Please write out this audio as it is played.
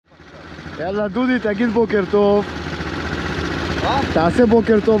יאללה דודי, תגיד בוקר טוב. תעשה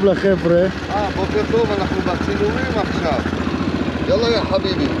בוקר טוב לחבר'ה. בוקר טוב, אנחנו בצילומים עכשיו. יאללה יא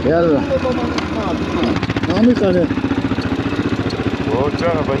חביבי. יאללה. מה מתענה?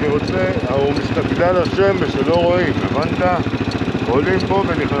 עכשיו, אבל אני רוצה, הוא מסתכל על השמש שלא רואים, הבנת? עולים פה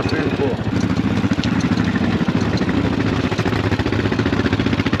ונכנסים פה.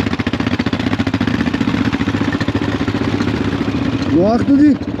 נוח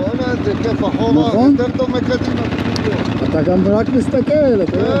דודי? בוא'נה, זה כיף אחורה, יותר טוב מקדימה. אתה גם רק מסתכל,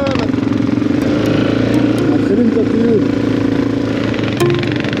 אתה יודע. מתחילים את הטיול.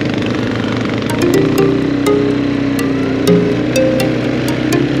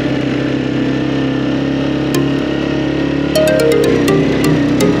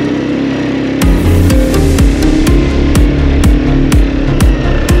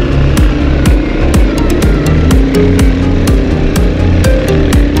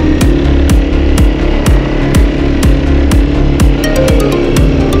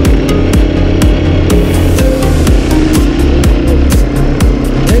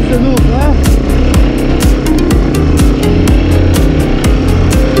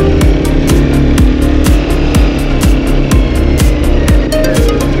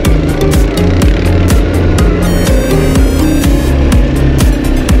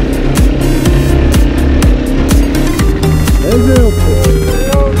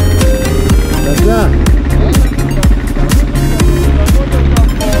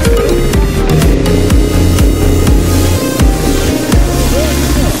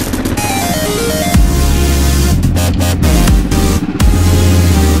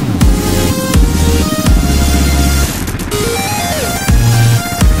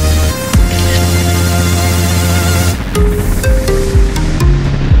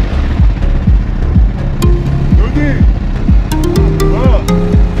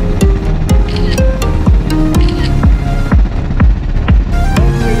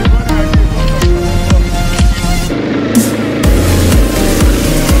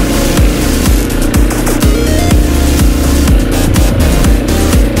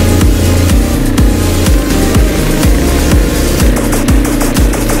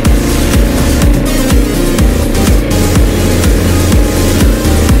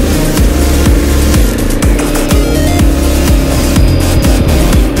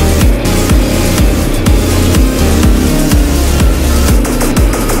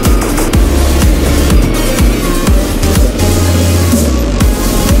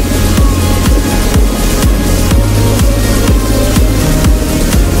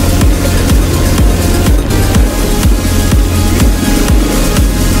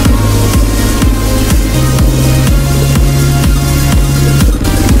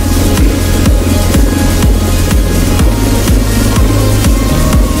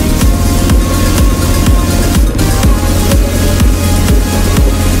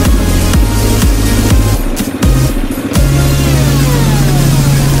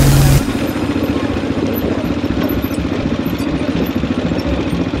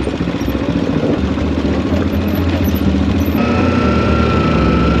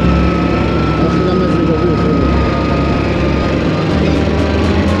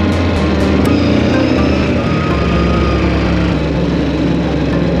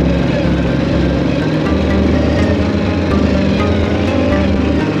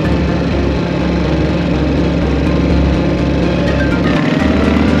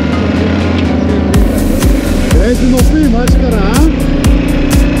 איזה נופים, אשכרה,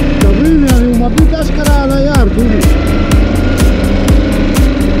 תבין, הוא מביט אשכרה על היער, דודי.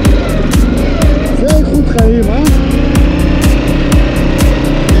 זה איכות חיים,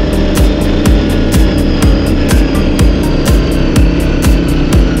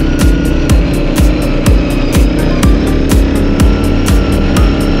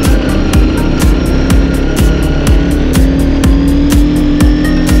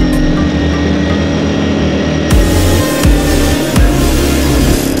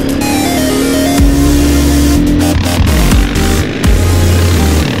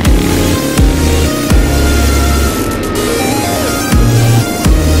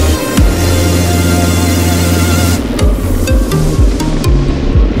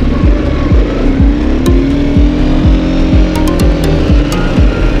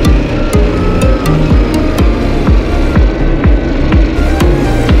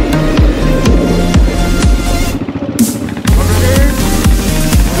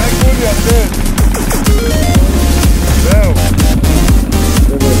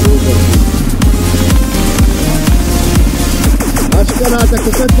 אתה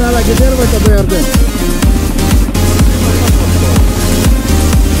קופץ מעל הגדר ואתה בירדן.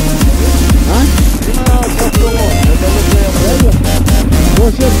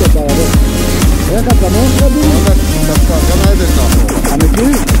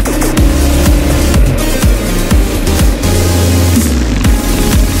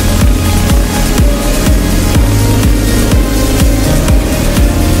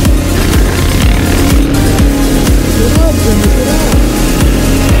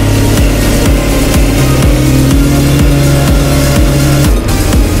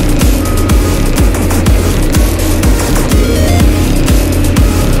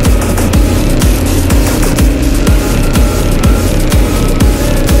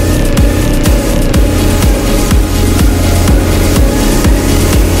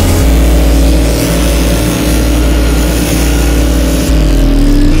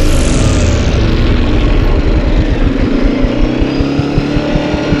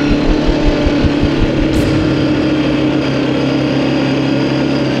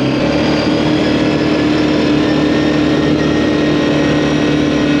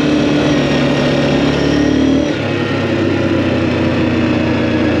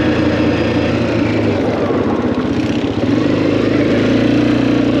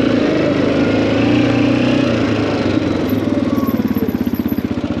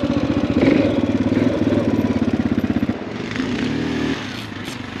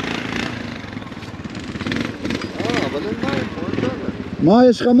 מה,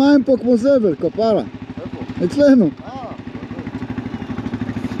 יש לך מים פה כמו זבל, כפרה. איפה? אצלנו.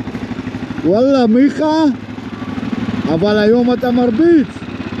 וואלה, מיכה, אבל היום אתה מרביץ.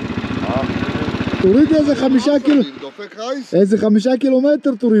 תוריד איזה 5 קילו... דופק רייס? איזה 5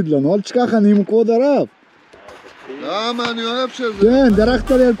 קילומטר תוריד לנו, אל תשכח, אני עם כבוד הרב. למה? אני אוהב שזה... כן,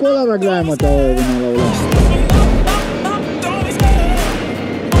 דרכת לי על כל הרגליים, אתה אוהב על העולם.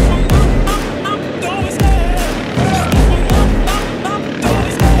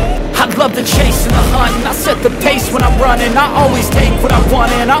 Love the chase and the hunt, and I set the pace when I'm running. I always take what I want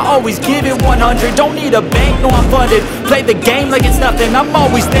and I always give it 100. Don't need a bank, no I'm funded. Play the game like it's nothing. I'm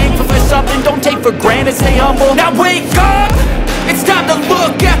always thankful for something. Don't take for granted, stay humble. Now wake up! It's time to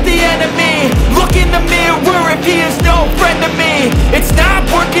look at the enemy. Look in the mirror if he is no friend to me. It's not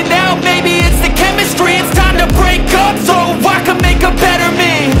working out, maybe it's the chemistry. It's time to break up so I can make a better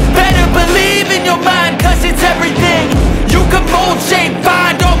me. Better believe in your mind, cause it's everything. You can mold, shape,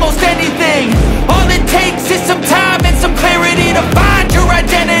 find almost anything. All it takes is some time and some clarity to find your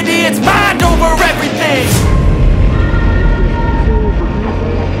identity. It's mind over everything.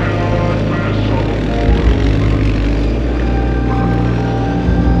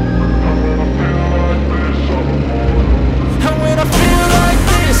 And when I feel like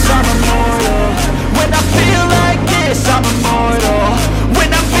this, I'm immortal. When I feel like this, I'm immortal. When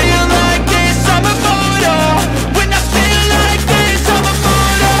I feel like this, I'm immortal. When I feel like this, I'm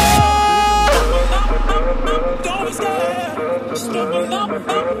immortal. Don't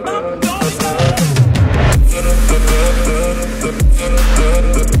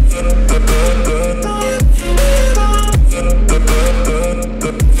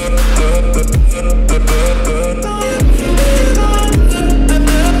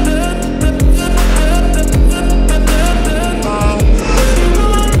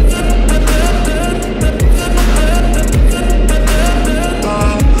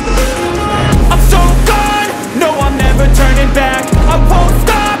back. I won't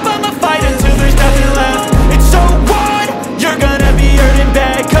stop, I'ma fight until there's nothing left. It's so what? You're gonna be hurting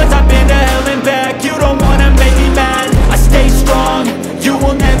bad, cause I've been to hell and back. You don't wanna make me mad. I stay strong, you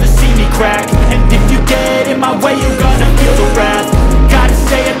will never see me crack. And if you get in my way, you're gonna feel the wrath. Gotta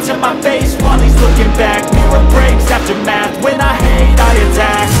say it to my face while he's looking back. Mirror breaks after math, when I hate I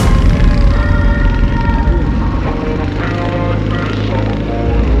attack.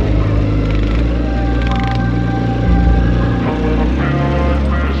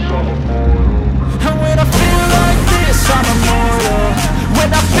 I'm immortal.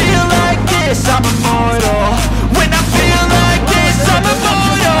 When I feel like this, I'm immortal. When I feel like this, I'm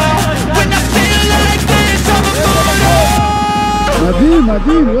immortal. When I feel like this, I'm immortal. מדהים,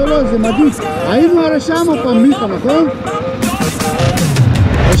 מדהים, לא, זה מדהים. היינו הרי שם פעם מיכה, נכון?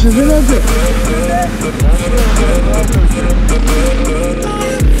 או שזה לא זה?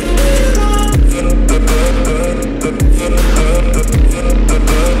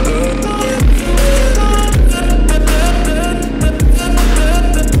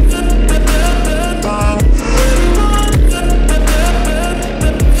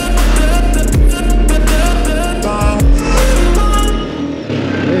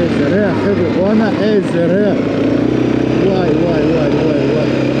 איזה ריח, וואי וואי וואי וואי וואי,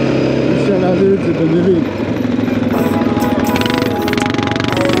 אפשר להעביר את זה במילים.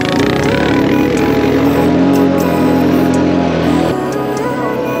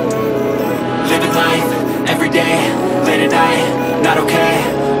 Living life, every day, late at night, not okay.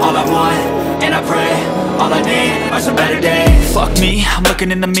 All I want, and I pray, all I need are some better days. Fuck me, I'm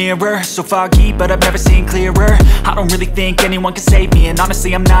looking in the mirror, so foggy, but I've never seen clearer. I don't really think anyone can save me, and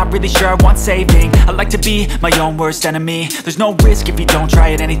honestly I'm not really sure I want saving. I like to be my own worst enemy. There's no risk if you don't try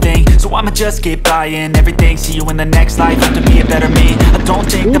at anything, so I'ma just keep buying everything. See you in the next life, have to be a better me. I don't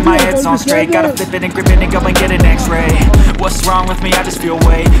think that my head's on straight, gotta flip it and grip it and go and get an x-ray. What's wrong with me? I just feel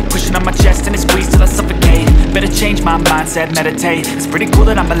weight pushing on my chest and it squeezes till I suffocate. Better change my mindset, meditate. It's pretty cool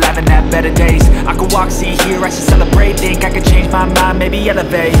that I'm alive and have better days. I could walk, see, hear, I should celebrate. Think I could change my mind, maybe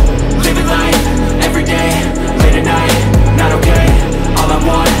elevate. Living life, every day, late at night, not okay. All I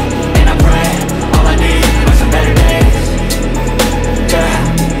want, and I pray, all I need are some better days.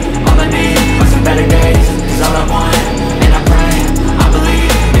 Yeah, all I need are some better days. Cause all I want, and I pray, I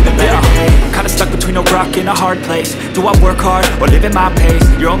believe in the better days. Kinda stuck between a rock and a hard place. Do I work hard or live at my pace?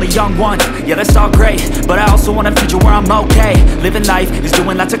 You're only young once, yeah that's all great, but I also want a future where I'm okay. Living life is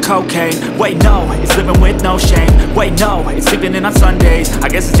doing lots of cocaine. Wait no, it's living with no shame. Wait no, it's sleeping in on Sundays. I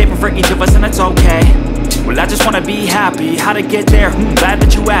guess it's different for each of us and that's okay. Well I just wanna be happy, how to get there, glad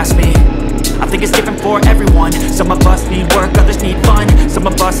that you asked me. I think it's different for everyone. Some of us need work, others need fun. Some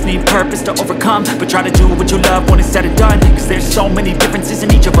of us need purpose to overcome. But try to do what you love when it's said and done, cause there's so many differences in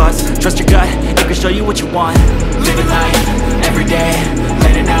each of us. Trust your gut, it can show you what you want. Living life, every day,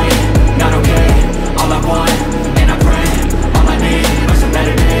 late at night, not okay. All I want, and I pray, all I need are some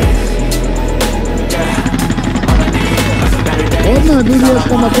better days. Yeah, all I need are some better days. עוד מעט, דודי, יש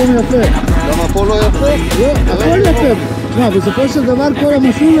לך מקום יפה. למה פה לא יפה? לא, הכל יפה. תשמע, בסופו של דבר כל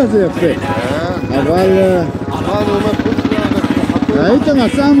המסלול הזה יפה. אבל... מה אני אומר חוץ לארץ? ראית,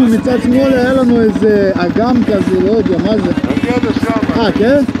 נסענו מצד שמאל, היה לנו איזה אגם כזה, לא יודע, מה זה? נגיע לשם.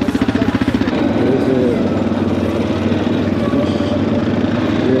 כן?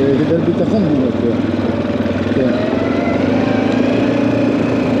 זה גדל ביטחון מאוד פה. כן.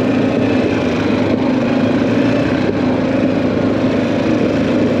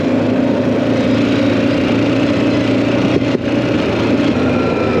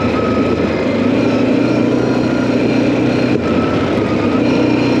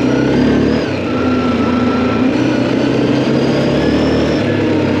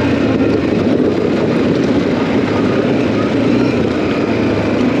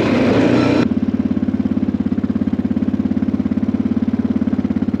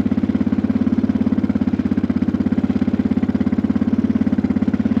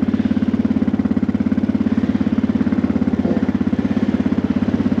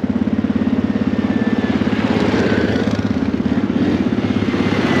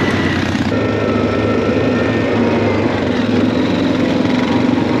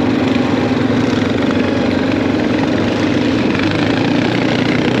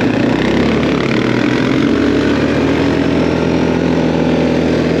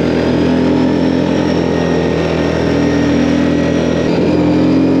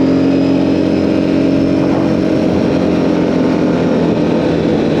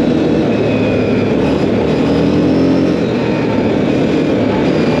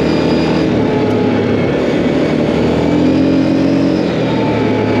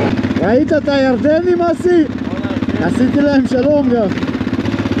 ראית את הירדנים, אסי? עשיתי להם שלום גם.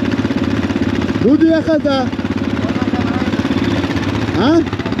 דודי, איך אתה?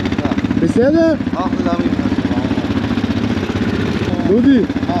 בסדר? דודי,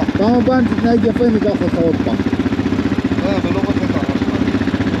 פעם הבאה תתנהג יפה, ניקח אותך עוד פעם. ולא בקטע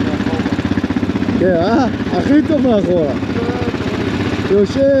כן, הכי טוב מאחורה.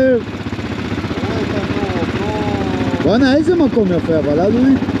 יושב. בואנה, איזה מקום יפה, אבל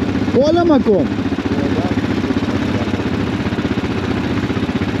דודי? כל המקום.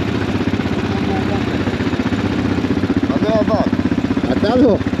 אתה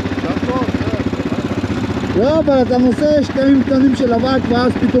לא. לא, אבל אתה נושא שקעים קטנים של אבק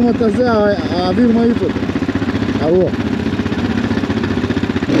ואז פתאום אתה זה, האוויר מעיף אותו. הרוח.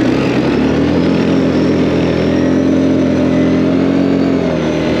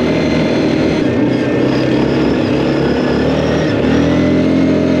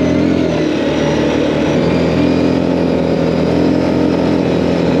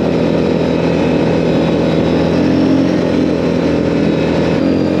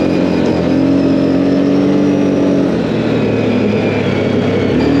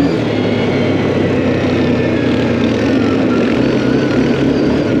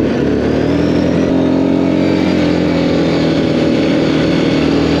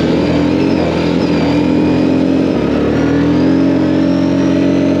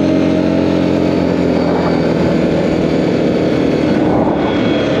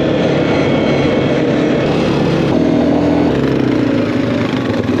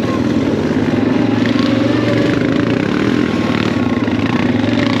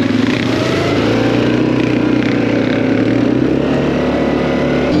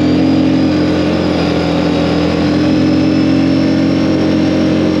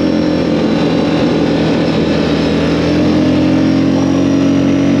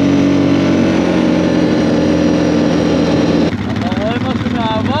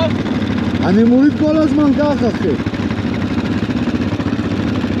 אני מוריד כל הזמן ככה, אחי.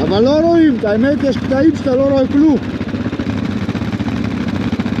 אבל לא רואים, האמת יש קטעים שאתה לא רואה כלום.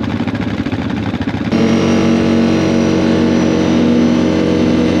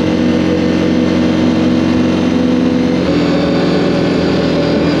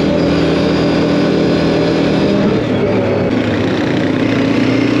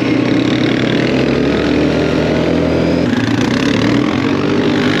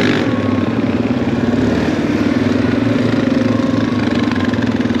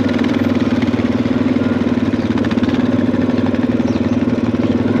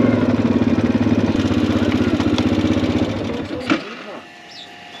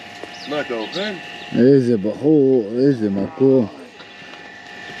 מה, אתה אוכל? איזה בחור, איזה מקום.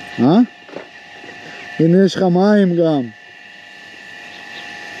 הנה יש לך מים גם.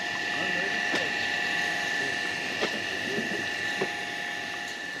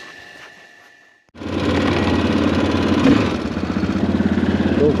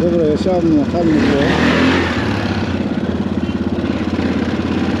 טוב חבר'ה, ישבנו, אכלנו פה.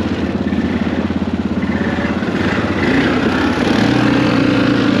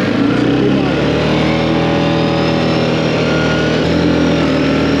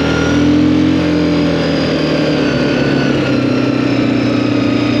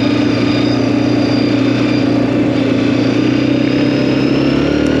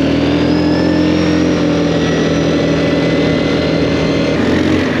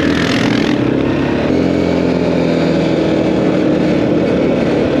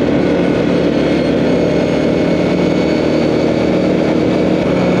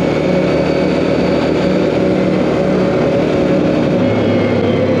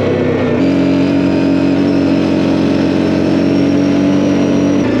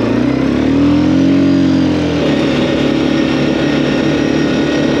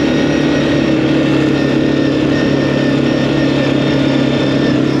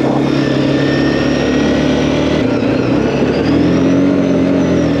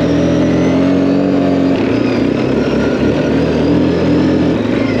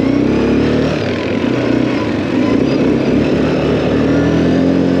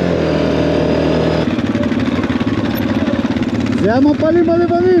 זה המפלים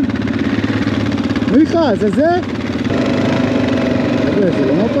הלבנים. מיכה, זה זה? זה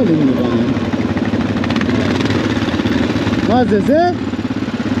לא מפלים לבנים. מה זה זה?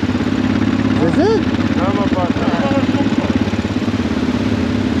 זה זה? זה המפל,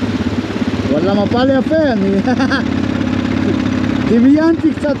 וואלה מפל יפה, אני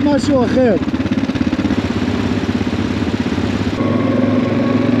דמיינתי קצת משהו אחר.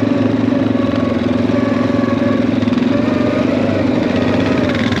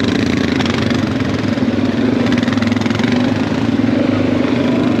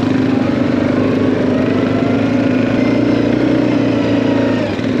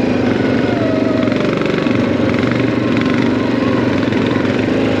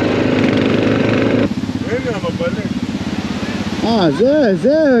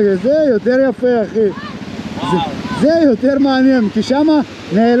 זה יותר יפה אחי. זה יותר מעניין, כי שמה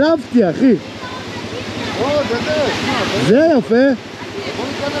נעלבתי אחי. זה יפה. בוא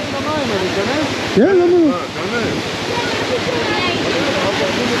ניכנס למים, אני אכנס? כן, לא.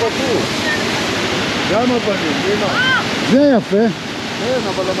 זה המפלים, אמא. זה יפה. כן,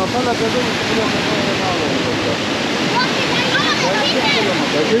 אבל המפל הגדול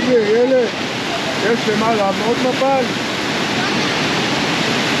הוא תגיד לי, ילד, יש למעלה עוד מפל?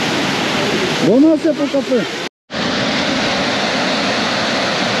 בוא נעשה פה קפה.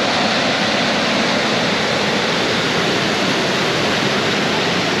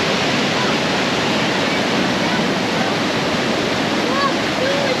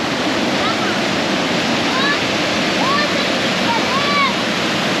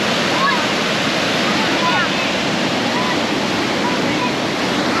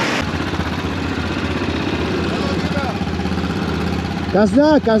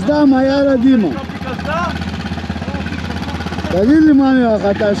 קסדה, מה היה ילדימה? תגיד לי מה נראה לך,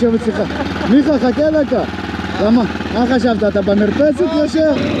 אתה יושב אצלך. מיכה, חכה דקה. למה? מה חשבת? אתה במרפסת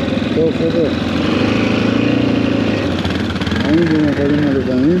יושב? טוב, חבר'ה. היינו במפלים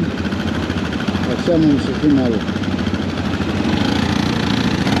הלבנים. עכשיו ממשיכים הלאה.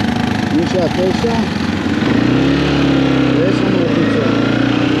 משעה 9. ויש לנו רחיצה.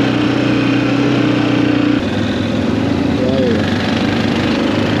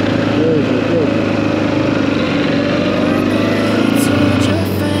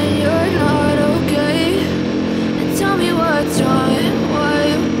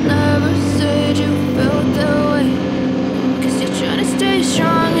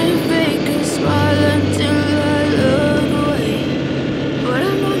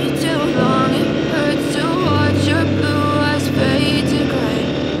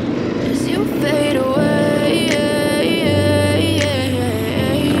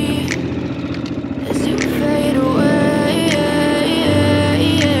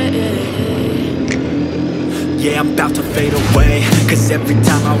 I'm about to fade away, 'cause every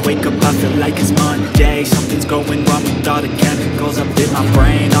time I wake up I feel like it's Monday. Something's going wrong with all the chemicals up in my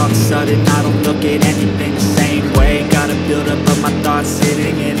brain. All of a sudden I don't look at anything the same way. Gotta build up of my thoughts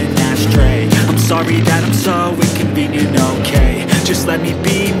sitting in an ashtray. I'm sorry that I'm so inconvenient, okay? Just let me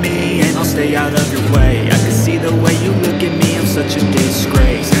be me and I'll stay out of your way. I can see the way you look at me, I'm such a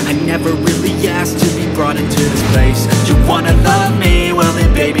disgrace. I never place. You wanna love me? Well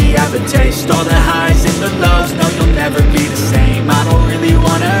then baby have a taste. All the highs and the lows, no you'll never be the same. I don't really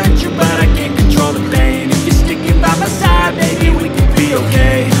wanna hurt you but I can't control the pain. If you're sticking by my side, maybe we could be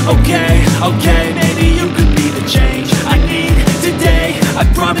okay. Okay, okay, maybe you could be the change I need today. I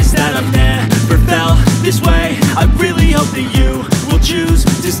promise that I've never felt this way. I really hope that you will choose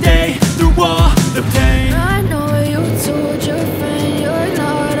to stay through all the pain. I know you told your friend you're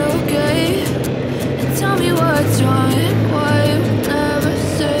not okay, and tell me what's wrong and why you never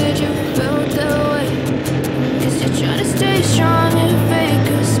said you felt that way. Guess you're trying to stay strong and fake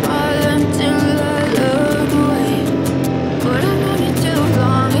a smile until I look away. But I've known you too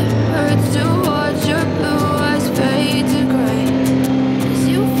long, it hurts to watch your blue eyes fade to gray as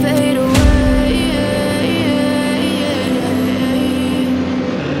you fade away.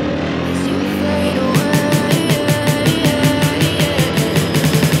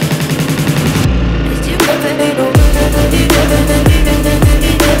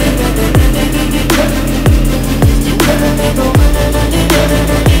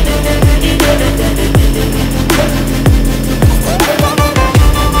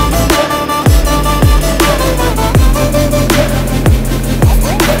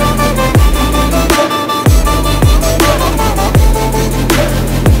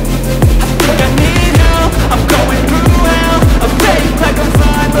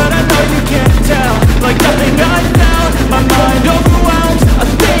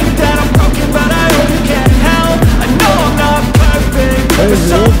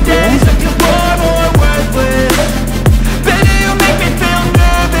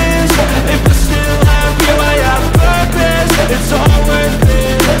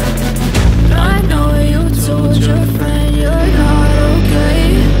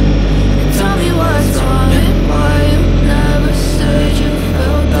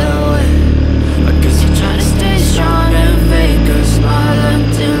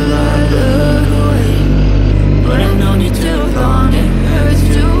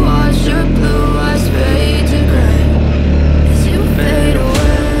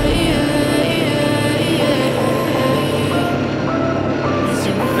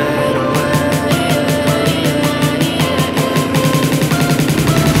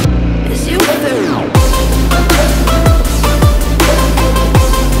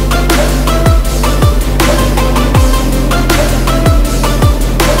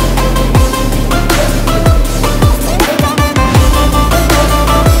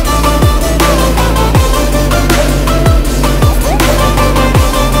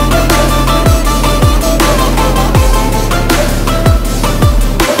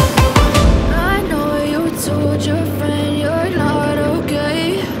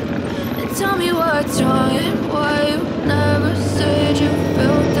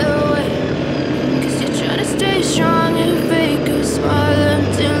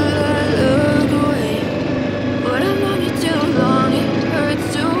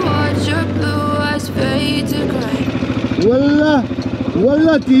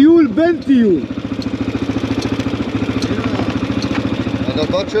 וואלה, טיול בין טיול.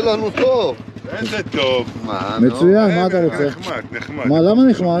 הנווט שלנו טוב. איזה טוב. מצוין, מה אתה רוצה? נחמד, נחמד. מה, למה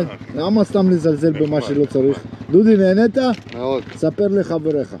נחמד? למה סתם לזלזל במה שלא צריך? דודי, נהנית? מאוד. ספר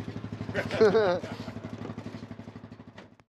לחבריך.